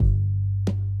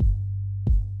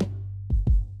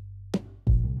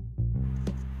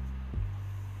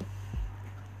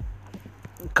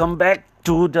Come back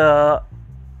to the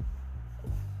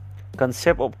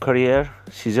concept of career,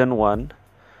 season 1,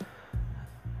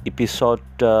 episode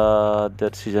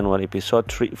season 1, episode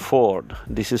 4.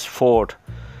 This is 4th.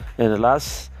 In the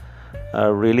last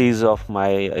release of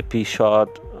my episode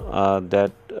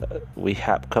that we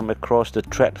have come across the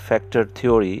threat factor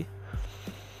theory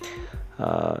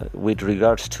with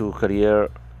regards to career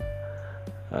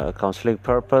counseling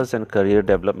purpose and career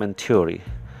development theory.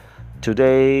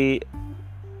 Today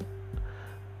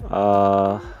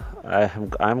I'm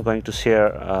going to share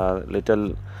a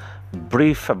little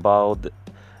brief about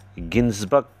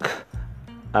Ginsberg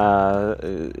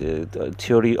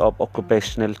theory of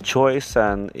occupational choice,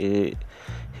 and he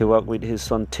worked with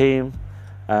his own team,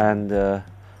 and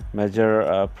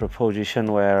major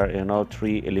proposition were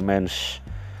 3 elements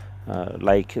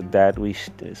like that we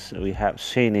have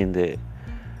seen in the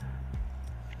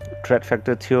threat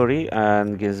factor theory.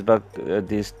 And Ginsberg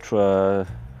this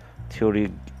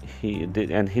theory he did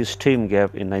and his team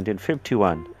gave in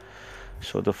 1951.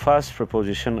 So the first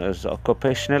proposition is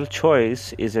occupational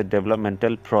choice is a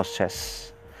developmental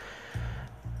process.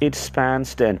 It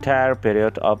spans the entire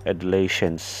period of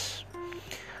adolescence.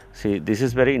 See, this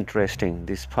is very interesting.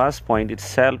 This first point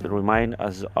itself reminds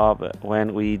us of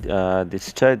when we did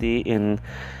study in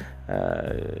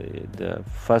the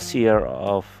first year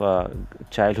of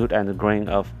childhood and growing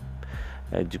up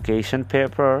education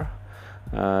paper.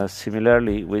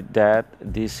 Similarly with that,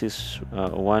 this is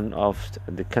one of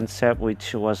the concept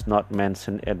which was not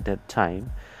mentioned at that time.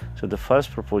 So the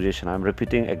first proposition, I'm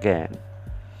repeating again,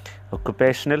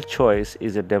 occupational choice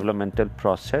is a developmental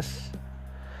process.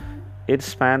 It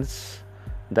spans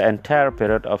the entire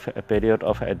period of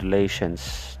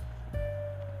adolescence.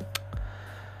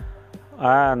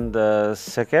 And the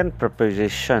second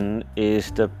proposition is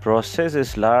the process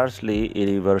is largely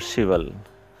irreversible.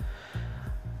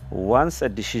 Once a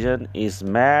decision is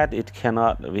made, it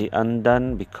cannot be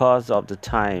undone because of the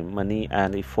time, money,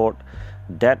 and effort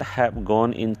that have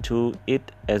gone into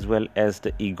it, as well as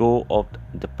the ego of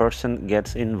the person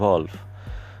gets involved.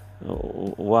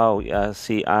 Wow,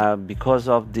 because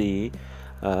of the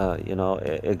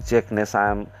exactness,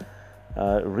 I'm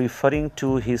referring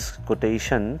to his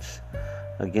quotations,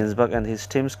 Ginsberg and his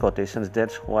team's quotations.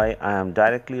 That's why I am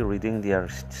directly reading their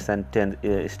statement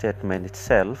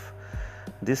itself.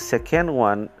 This second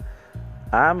one,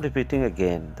 I'm repeating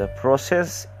again, the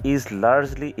process is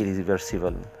largely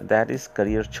irreversible. That is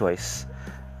career choice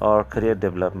or career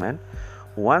development.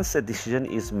 Once a decision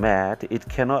is made, it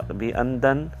cannot be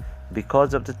undone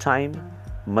because of the time,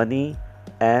 money,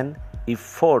 and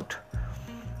effort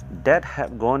that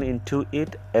have gone into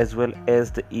it, as well as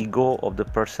the ego of the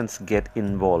persons get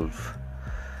involved.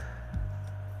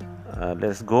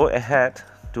 Let's go ahead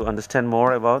to understand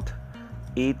more about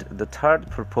it. The third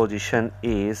proposition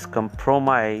is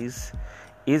compromise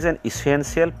is an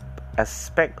essential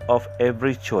aspect of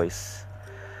every choice.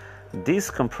 This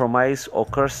compromise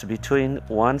occurs between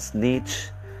one's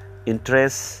needs,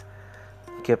 interests,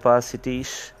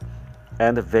 capacities,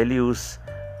 and values,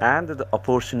 and the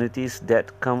opportunities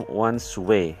that come one's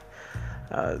way.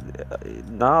 I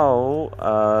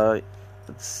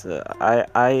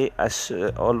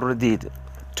already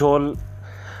told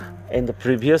in the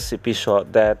previous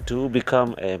episode that to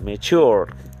become a mature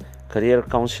career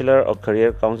counselor or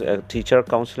teacher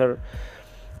counselor,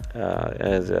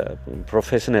 as a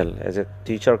professional, as a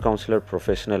teacher counselor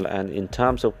professional, and in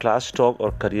terms of class talk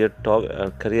or career talk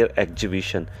or career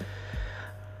exhibition,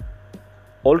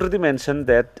 already mentioned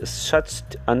that such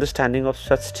understanding of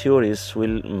such theories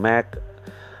will make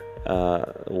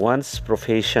one's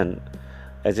profession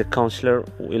as a counselor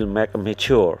will make a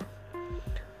mature,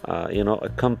 a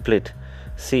complete.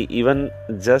 See, even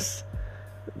just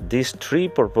these 3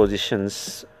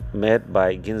 propositions made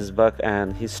by Ginsberg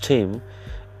and his team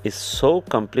is so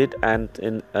complete, and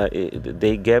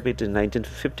they gave it in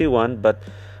 1951. But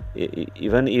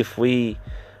even if we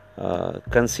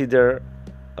consider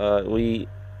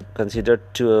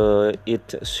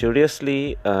it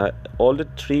seriously, all the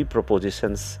 3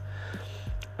 propositions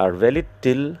are valid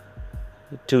till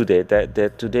today.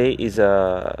 That today is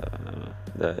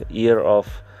the year of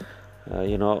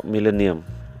millennium.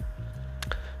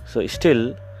 So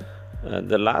still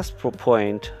the last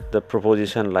point, the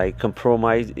proposition like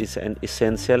compromise is an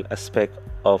essential aspect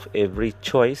of every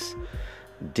choice.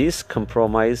 This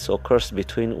compromise occurs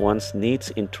between one's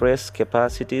needs, interests,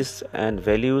 capacities, and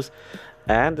values,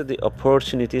 and the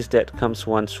opportunities that comes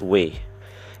one's way.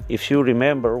 If you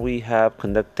remember, we have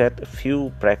conducted a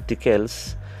few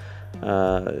practicals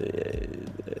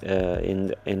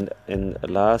in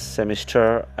last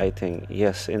semester. I think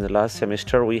yes, in the last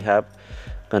semester we have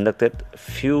conducted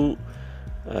few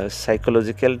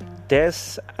psychological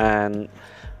tests, and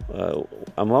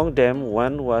among them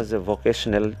one was a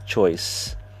vocational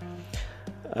choice.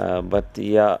 But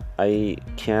yeah, I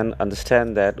can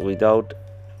understand that without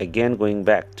again going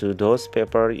back to those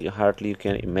paper, hardly you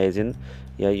can imagine.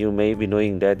 Yeah, you may be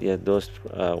knowing that those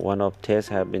one of tests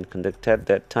have been conducted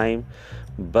that time,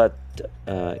 but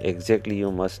exactly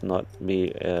you must not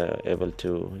be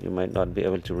you might not be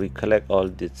able to recollect all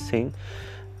this thing.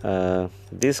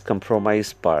 This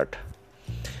compromise part,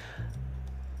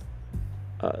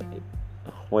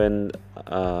 when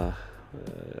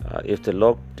if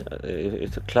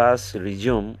the class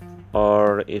resume,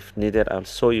 or if needed, I'll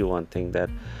show you one thing, that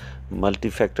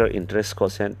multi-factor interest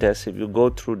quotient test. If you go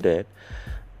through that,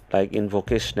 like in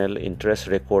vocational interest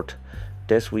record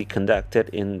test we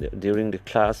conducted during the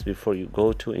class before you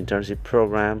go to internship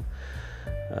program,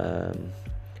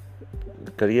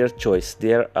 career choice,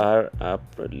 there are a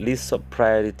list of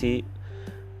priority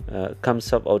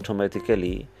comes up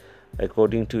automatically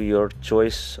according to your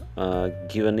choice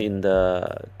given in the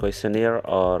questionnaire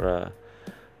or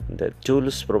the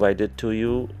tools provided to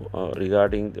you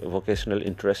regarding the vocational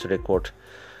interest record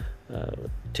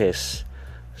tests.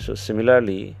 So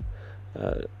similarly,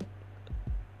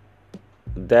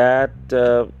 that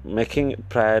making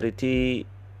priority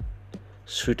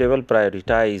suitable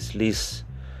prioritized list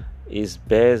is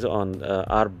based on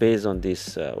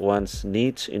this one's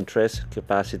needs, interests,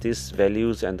 capacities,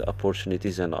 values, and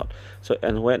opportunities and all. So,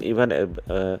 and when even a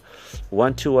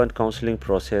one-to-one counseling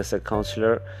process, a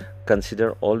counselor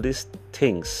consider all these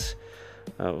things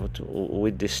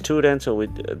with the students or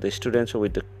with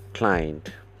the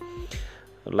client.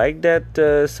 Like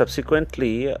that,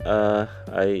 subsequently,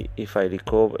 if I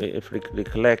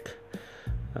recollect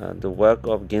the work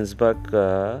of Ginsberg,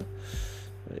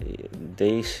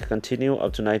 they continue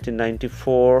up to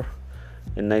 1994.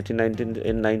 In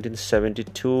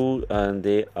 1972, and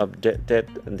they updated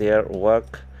their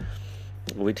work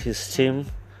with his team,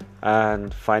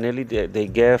 and finally they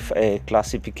gave a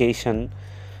classification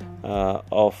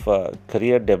of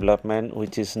career development,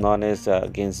 which is known as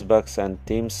Ginsberg's and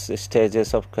team's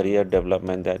stages of career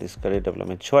development, that is career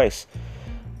development choice.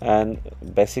 And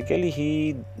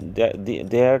basically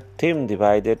their team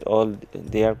divided all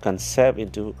their concept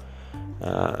into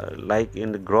like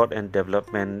in the growth and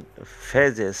development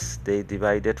phases. They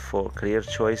divided for career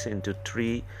choice into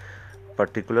 3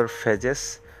 particular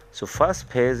phases. So first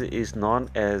phase is known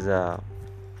as the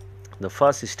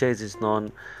first stage is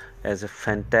known as a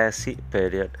fantasy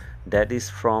period, that is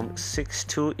from 6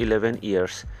 to 11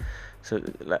 years. So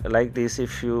like this,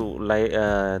 if you like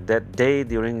that day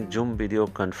during Zoom video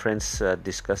conference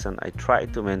discussion, I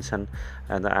tried to mention,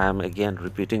 and I am again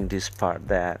repeating this part,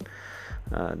 that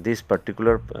in this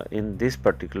particular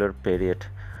period,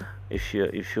 if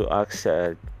you ask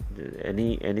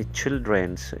any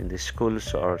children in the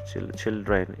schools or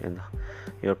children in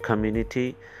your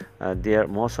community,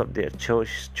 most of their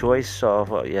choice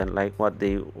of like what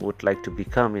they would like to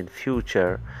become in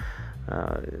future,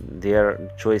 their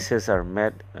choices are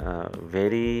made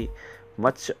very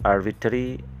much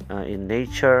arbitrary in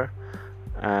nature,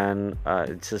 and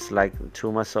it's just like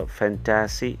too much of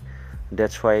fantasy.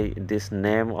 That's why this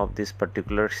name of this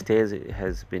particular stage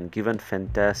has been given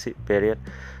fantasy period.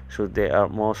 So they are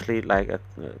mostly like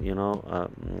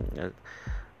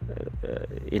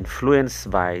influenced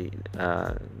by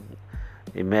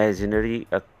imaginary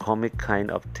comic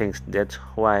kind of things. That's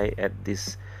why at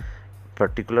this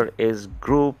particular age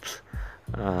groups,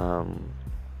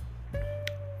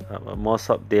 most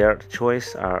of their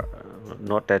choice are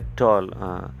not at all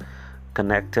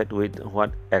connected with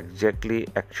what actually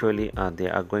they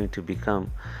are going to become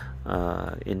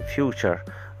in future.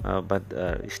 But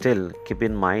still keep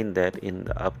in mind that in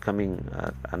the upcoming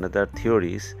another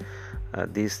theories,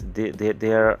 they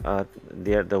are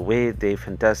the way they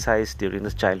fantasize during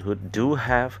the childhood do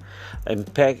have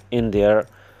impact in their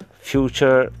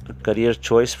future career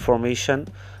choice formation,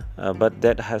 but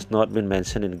that has not been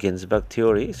mentioned in Ginsberg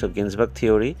theory. So Ginsberg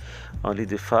theory, only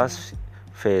the first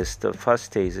phase, the first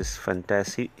stage is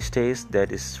fantasy stage,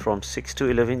 that is from 6 to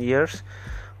 11 years,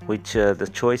 which the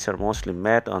choice are mostly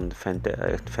made on the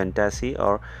fantasy,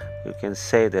 or you can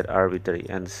say that arbitrary.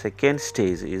 And the second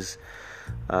stage is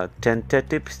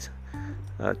tentative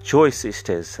choice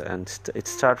stage, and it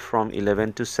starts from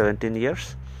 11 to 17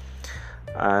 years,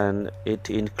 and it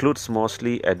includes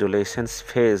mostly adolescence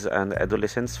phase. And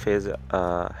adolescence phase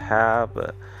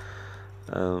have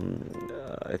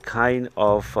a kind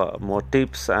of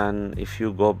motives. And if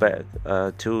you go back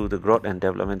to the growth and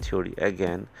development theory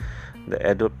again,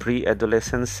 the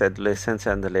pre-adolescence, adolescence,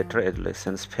 and the later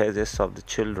adolescence phases of the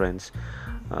children's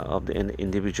of the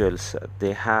individuals.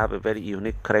 They have a very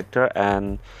unique character,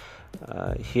 and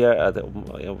here a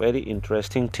very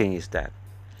interesting thing is that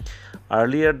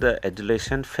earlier the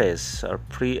adolescent phase or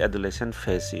pre-adolescent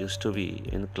phase used to be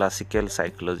in classical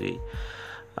psychology.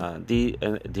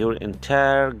 Their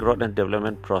entire growth and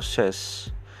development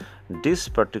process, this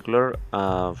particular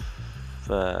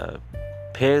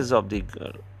phase of the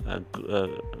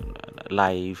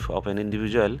life of an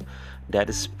individual, that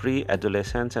is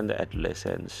pre-adolescence and the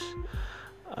adolescence,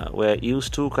 were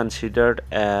used to be considered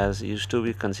as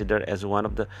one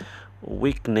of the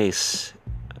weakness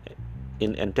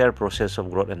in entire process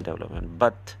of growth and development.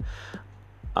 But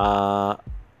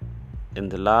in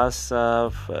the last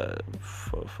in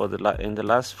the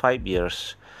last 5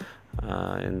 years,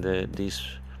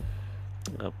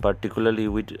 particularly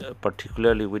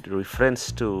with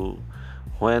reference to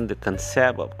when the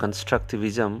concept of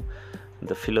constructivism,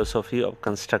 the philosophy of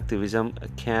constructivism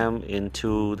came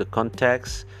into the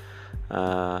context,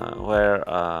 where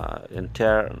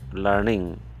entire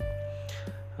learning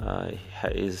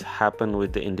is happen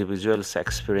with the individual's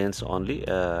experience only,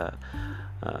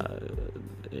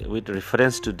 with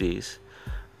reference to this,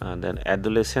 then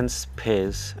adolescence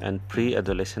phase and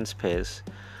pre-adolescence phase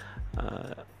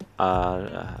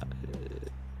are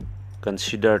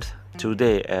considered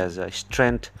today as a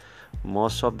strength,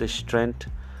 most of the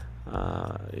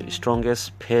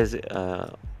strongest phase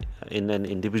in an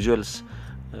individual's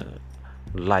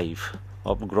life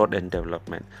of growth and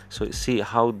development. So see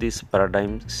how these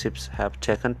paradigm shifts have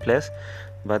taken place.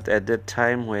 But at that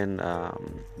time when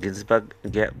Ginsberg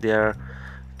gave their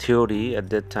theory, at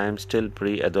that time still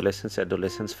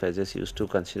adolescence phases used to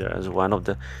consider as one of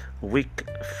the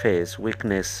weakness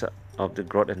of the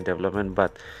growth and development.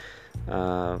 But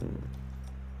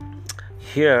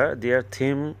here their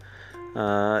theme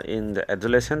in the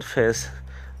adolescent phase,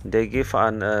 they gave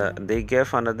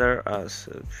another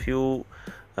few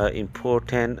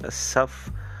important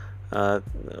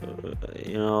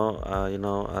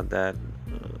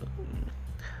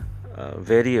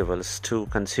variables to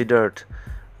considered,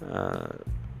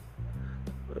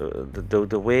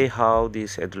 the way how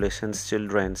these adolescent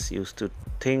children used to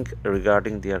think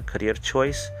regarding their career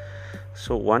choice.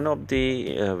 So one of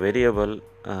the variable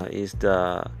is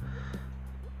the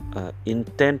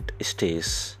intent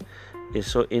stage.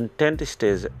 So intent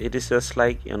stage, it is just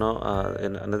like in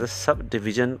another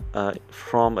subdivision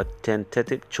from a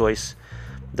tentative choice,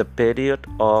 the period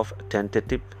of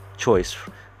tentative choice,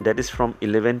 that is from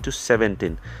 11 to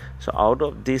 17. So out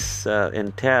of this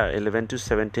entire 11 to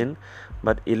 17,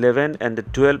 but 11 and the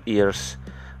 12 years,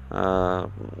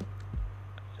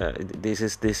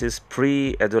 this is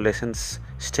pre-adolescence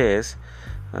stage.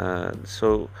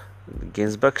 So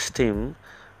Ginsberg's team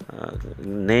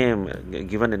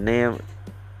given a name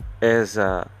as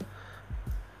that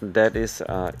is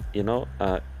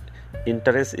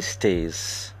interest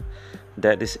stage,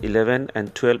 that is 11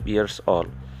 and 12 years old.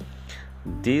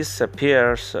 This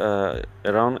appears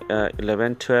around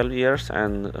 11-12 years,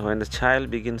 and when the child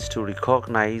begins to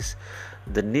recognize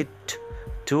the need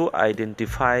to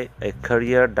identify a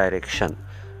career direction.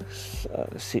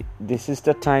 See, this is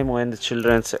the time when the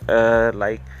children's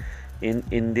like in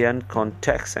Indian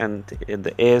context, and in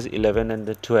the age 11 and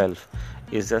the 12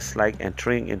 is just like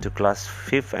entering into class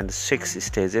 5th and 6th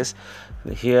stages.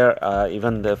 Here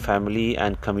even the family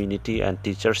and community and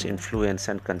teachers' influence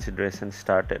and consideration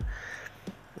started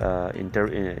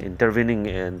intervening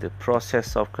in the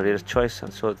process of career choice.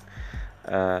 And so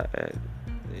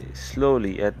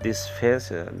slowly at this phase,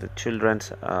 the children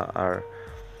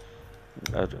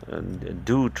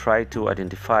do try to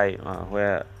identify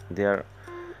where their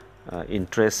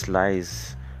interest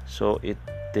lies. So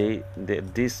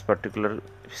this particular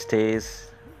stage,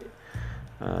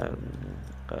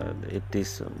 it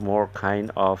is more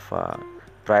kind of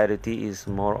priority is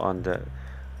more on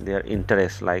their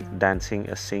interest, like dancing,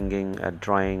 singing,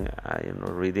 drawing,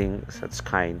 reading, such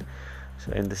kind.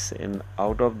 So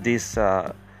out of this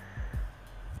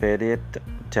period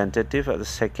tentative, the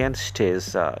second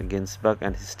stage Ginsberg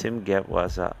and his team gave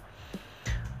was a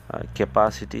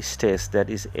capacity stage, that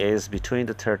is age between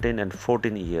the 13 and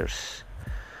 14 years.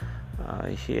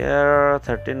 Here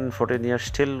 13 and 14 years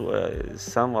still,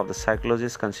 some of the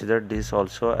psychologists consider this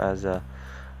also as a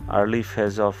early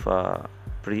phase of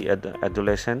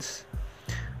pre-adolescence,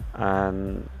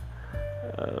 and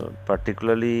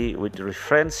particularly with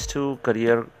reference to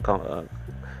career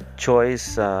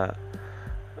choice, the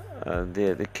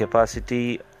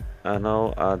capacity,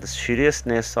 the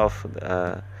seriousness of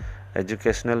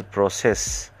educational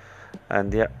process,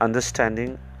 and their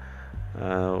understanding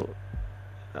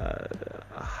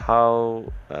how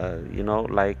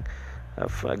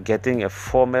getting a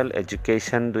formal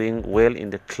education, doing well in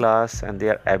the class, and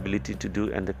their ability to do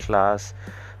in the class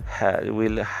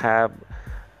will have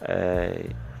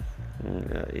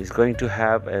is going to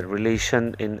have a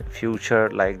relation in future,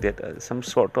 like that some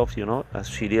sort of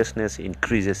seriousness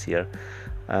increases here.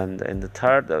 And in the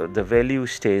third, the value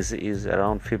stage is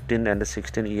around 15 and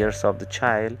 16 years of the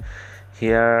child.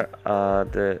 Here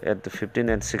at the 15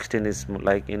 and 16 is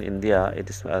like in India, it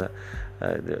is the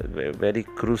very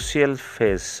crucial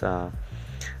phase.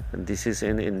 This is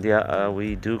in India,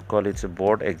 we do call it a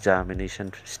board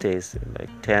examination stage,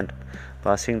 like 10th,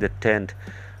 passing the 10th.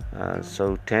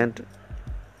 So 10th,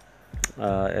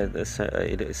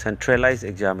 centralized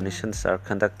examinations are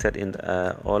conducted in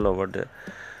all over the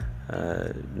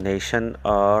nation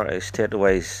or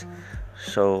state-wise.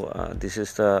 So this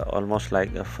is the almost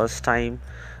like the first time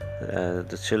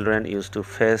the children used to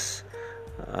face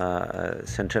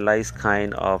centralized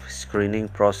kind of screening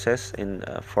process in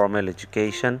formal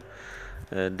education.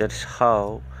 That's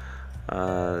how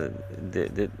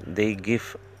they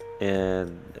give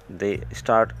they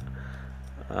start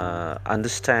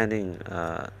understanding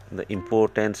the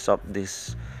importance of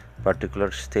this particular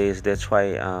stage. That's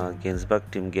why Ginsberg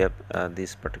team gave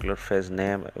this particular phase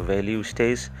name value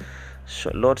stage.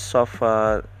 So lots of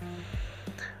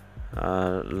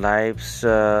lives.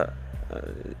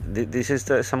 This is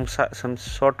the some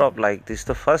sort of like this is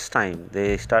the first time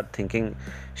they start thinking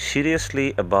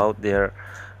seriously about their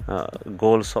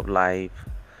goals of life,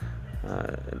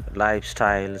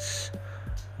 lifestyles,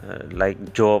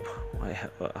 like job.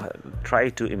 Try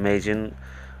to imagine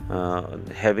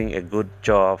having a good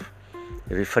job,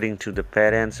 referring to the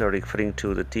parents or referring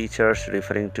to the teachers,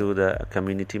 referring to the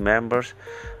community members,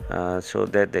 so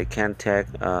that they can take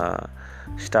a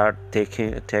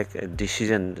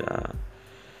decision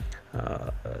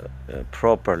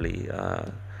properly.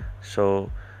 So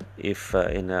if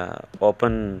in a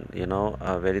open,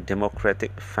 a very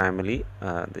democratic family,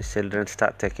 the children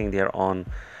start taking their own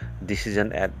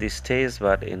decision at this stage,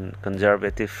 but in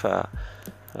conservative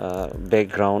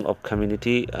background of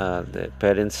community, the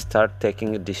parents start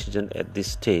taking a decision at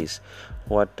this stage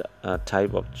what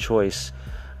type of choice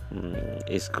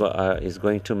is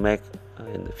going to make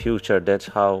in the future. That's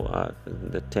how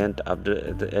the 10th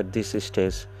at this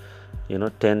stage,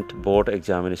 10th board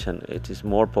examination, it is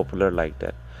more popular like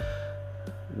that.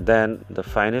 Then the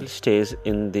final stage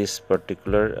in this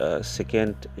particular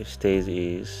second stage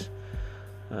is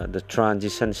the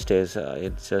transition stage.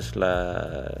 It's just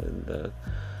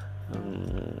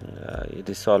it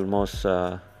is almost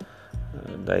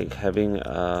like having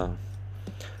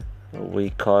we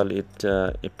call it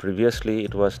previously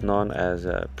it was known as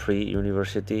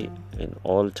pre-university in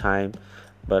all time,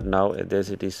 but nowadays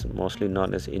it is mostly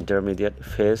known as intermediate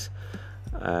phase,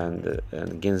 and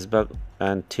Ginsberg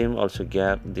and Tim also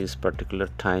gave this particular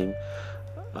time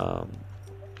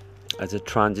as a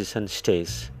transition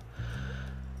stage.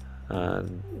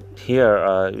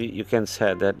 Here you can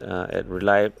say that it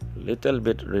little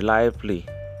bit reliably,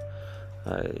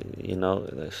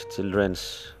 the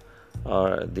children's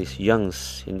or these young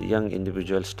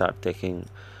individuals start taking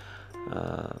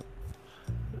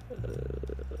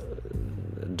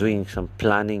doing some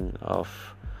planning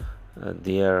of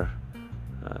their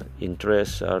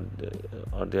interests, or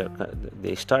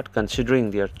they start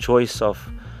considering their choice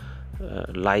of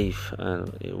life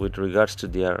with regards to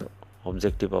their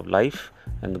objective of life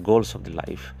and the goals of the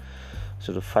life.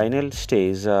 So the final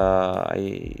stage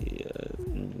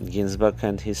Ginsberg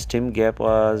and his team gave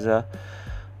was a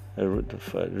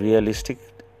realistic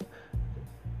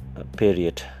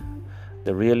period.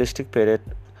 The realistic period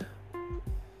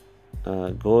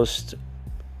goes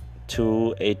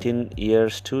to 18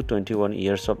 years to 21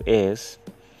 years of age,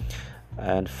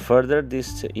 and further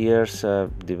these years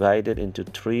divided into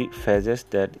 3 phases,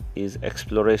 that is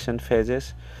exploration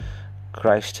phases,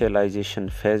 crystallization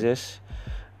phases,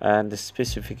 and the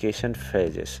specification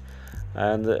phases.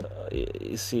 And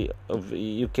you see,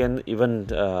 you can even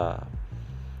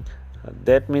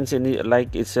that means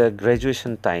it's a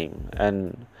graduation time,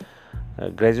 and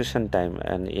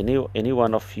any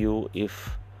one of you,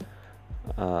 if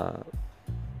you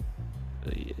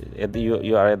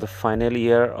are at the final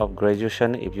year of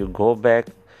graduation, if you go back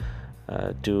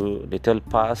to little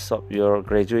past of your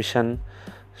graduation,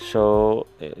 so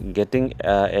getting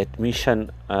admission,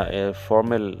 a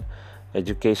formal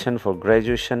education for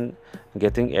graduation,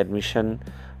 getting admission,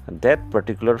 that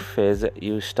particular phase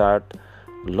you start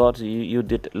you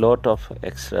did lot of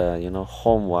extra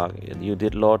homework, you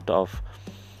did lot of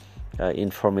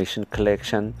information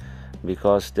collection,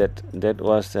 because that's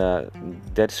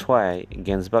why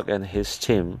Ginsberg and his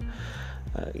team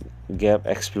gap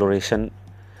exploration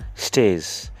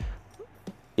stage.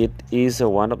 It is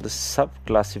one of the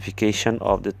sub-classification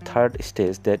of the third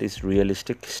stage, that is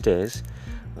realistic stage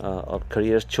of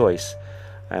career choice.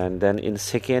 And then in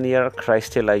second year,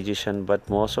 crystallization. But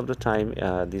most of the time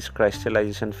this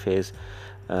crystallization phase,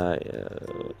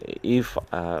 if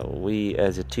we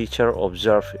as a teacher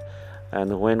observe,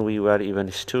 and when we were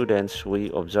even students,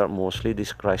 we observe mostly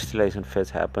this crystallization phase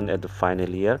happen at the final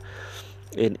year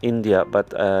in India. But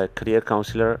career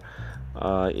counselor,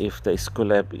 if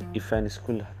any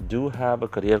school do have a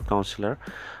career counselor,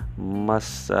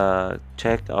 must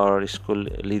take, or school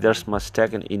leaders must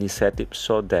take an initiative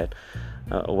so that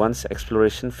once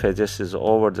exploration phases is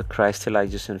over, the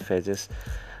crystallization phases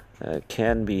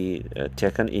can be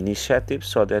taken initiative,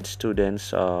 so that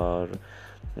students or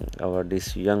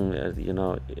this young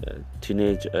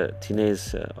teenage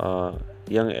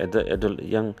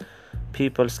young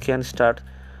peoples can start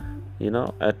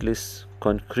at least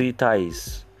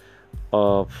concretize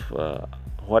of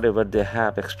whatever they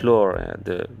have explored at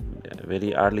the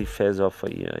very early phase of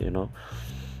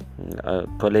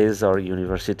college or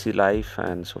university life.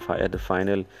 And so far at the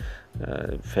final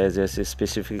phases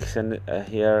specification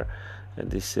here,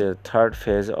 this third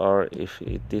phase, or if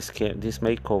this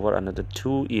may cover another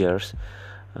 2 years,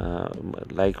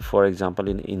 like for example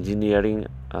in engineering,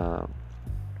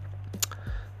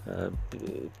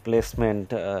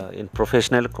 placement in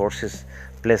professional courses,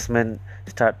 placement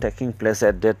start taking place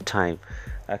at that time.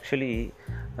 Actually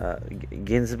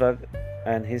Ginsberg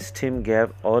and his team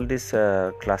gave all this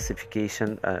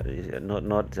classification,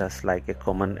 not just like a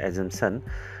common assumption.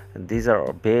 These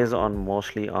are based on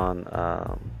mostly on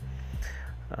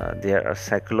their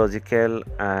psychological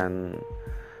and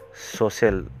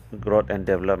social growth and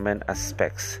development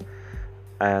aspects,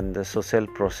 and the social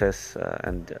process,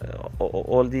 and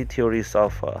all the theories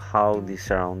of how the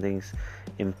surroundings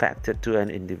impacted to an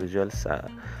individuals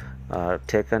are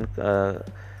taken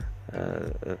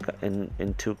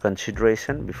into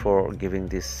consideration before giving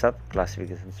this sub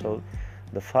classification. So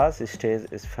the first stage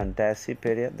is fantasy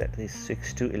period, that is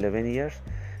 6 to 11 years.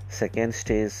 Second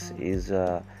stage is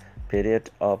a period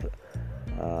of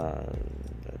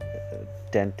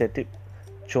tentative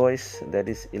choice, that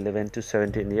is 11 to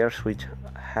 17 years, which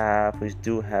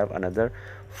do have another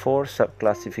 4 sub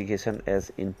classification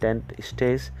as intent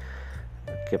stage,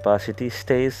 capacity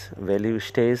stage, value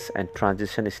stage, and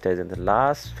transition stage. And the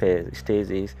last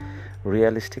stage is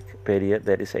realistic period,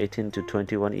 that is 18 to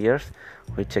 21 years,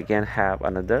 which again have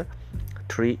another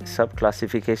 3 sub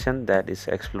classification, that is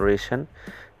exploration,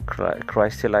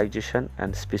 crystallization,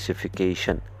 and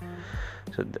specification.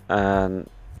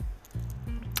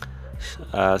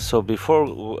 So before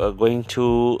going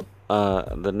to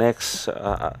the next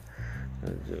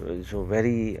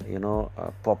very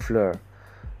popular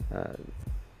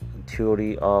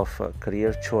theory of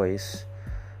career choice,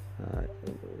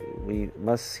 we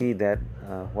must see that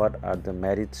what are the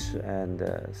merits and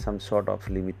some sort of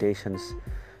limitations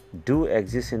do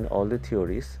exist in all the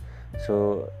theories.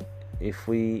 So if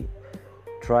we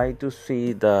try to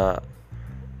see the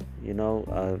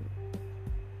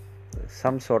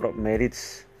some sort of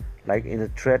merits, like in the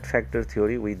threat factor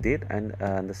theory we did, and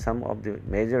some of the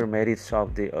major merits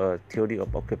of the theory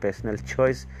of occupational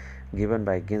choice given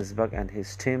by Ginsberg and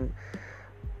his team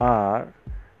are: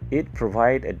 it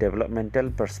provides a developmental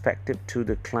perspective to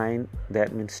the client,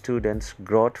 that means students'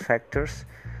 growth factors,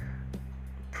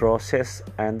 process,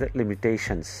 and the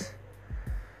limitations.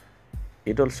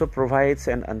 It also provides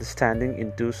an understanding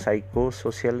into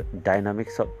psychosocial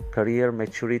dynamics of career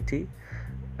maturity,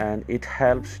 and it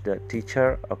helps the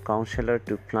teacher or counselor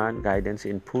to plan guidance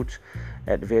inputs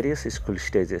at various school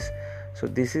stages. So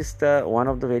this is the one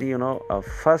of the very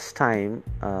first time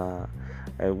a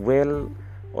well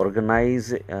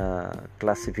organized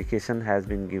classification has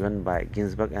been given by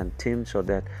Ginsberg and team, so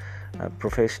that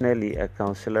professionally a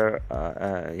counselor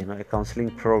a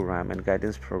counseling program and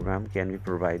guidance program can be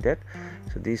provided.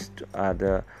 So these are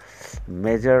the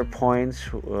major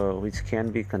points which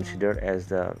can be considered as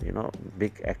the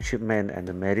big achievement and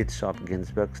the merits of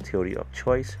Ginsberg's theory of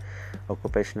choice,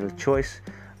 occupational choice.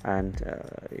 And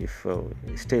if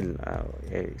still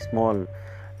a small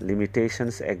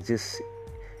limitations exist,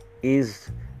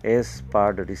 is as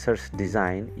per the research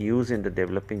design used in the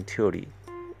developing theory,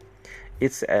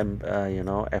 its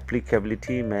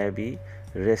applicability may be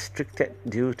restricted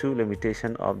due to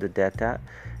limitation of the data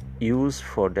used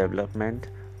for development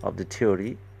of the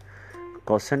theory.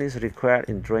 Caution is required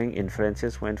in drawing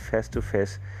inferences when face to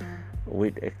face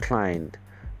with a client.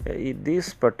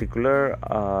 These particular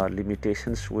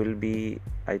limitations will be,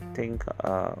 I think,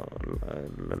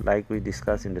 like we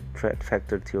discussed in the threat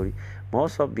factor theory,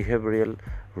 most of behavioral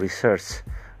research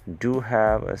do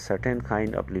have a certain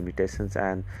kind of limitations,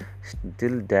 and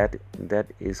still that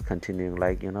is continuing.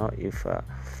 Like, if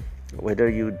whether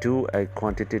you do a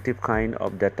quantitative kind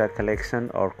of data collection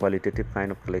or qualitative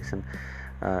kind of collection,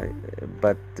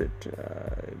 but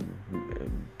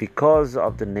because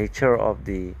of the nature of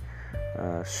the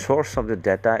source of the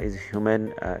data is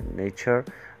human nature,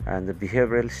 and the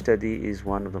behavioral study is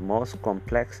one of the most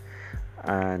complex,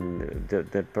 and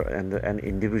an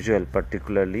individual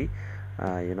particularly,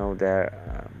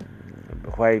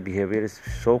 why behavior is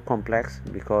so complex,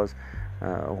 because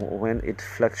when it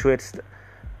fluctuates,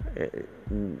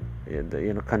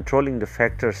 controlling the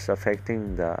factors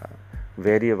affecting the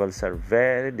variables are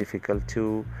very difficult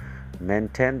to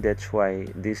maintain. That's why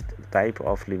this type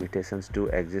of limitations do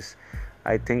exist.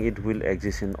 I think it will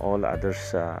exist in all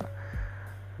others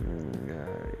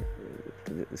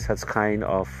such kind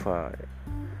of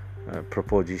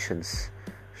propositions.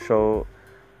 So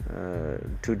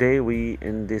today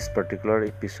in this particular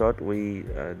episode we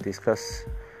discuss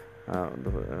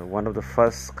one of the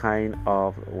first kind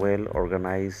of well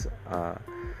organized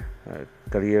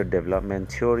career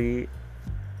development theory,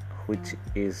 which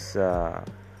is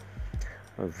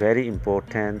very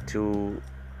important to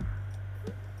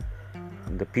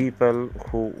the people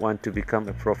who want to become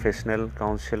a professional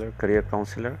counselor, career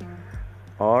counselor,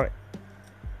 or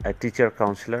a teacher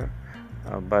counselor.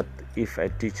 But if a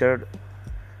teacher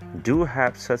do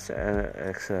have such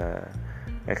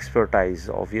expertise,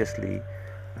 obviously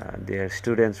their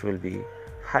students will be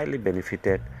highly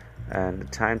benefited, and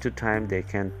time to time they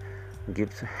can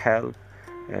give help,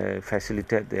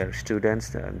 facilitate their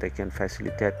students, they can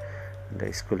facilitate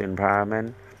the school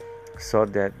environment, so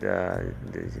that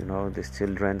the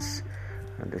children's,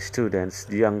 the students,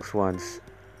 the young ones,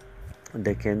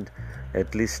 they can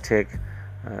at least take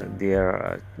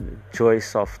their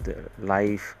choice of the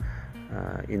life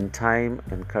in time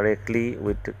and correctly,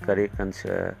 with correct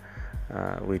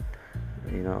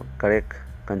correct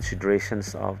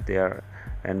considerations of their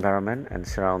environment and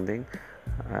surrounding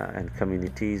and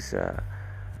communities,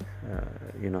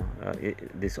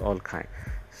 this all kind.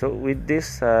 So with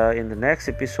this, in the next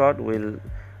episode we'll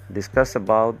discuss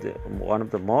about one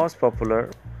of the most popular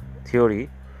theory.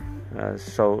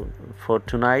 So for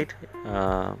tonight,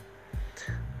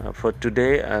 for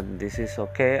today, this is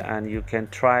okay, and you can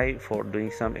try for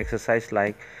doing some exercise,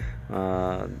 like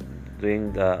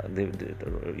doing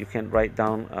you can write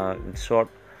down in short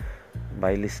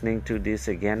by listening to this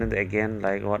again and again,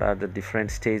 like what are the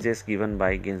different stages given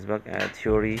by Ginsberg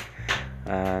theory,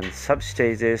 and sub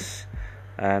stages,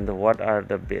 and what are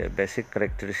the basic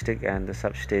characteristic and the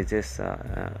sub stages,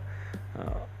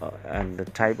 and the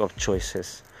type of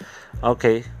choices.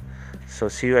 Okay, so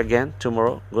see you again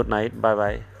tomorrow. Good night. Bye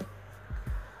bye.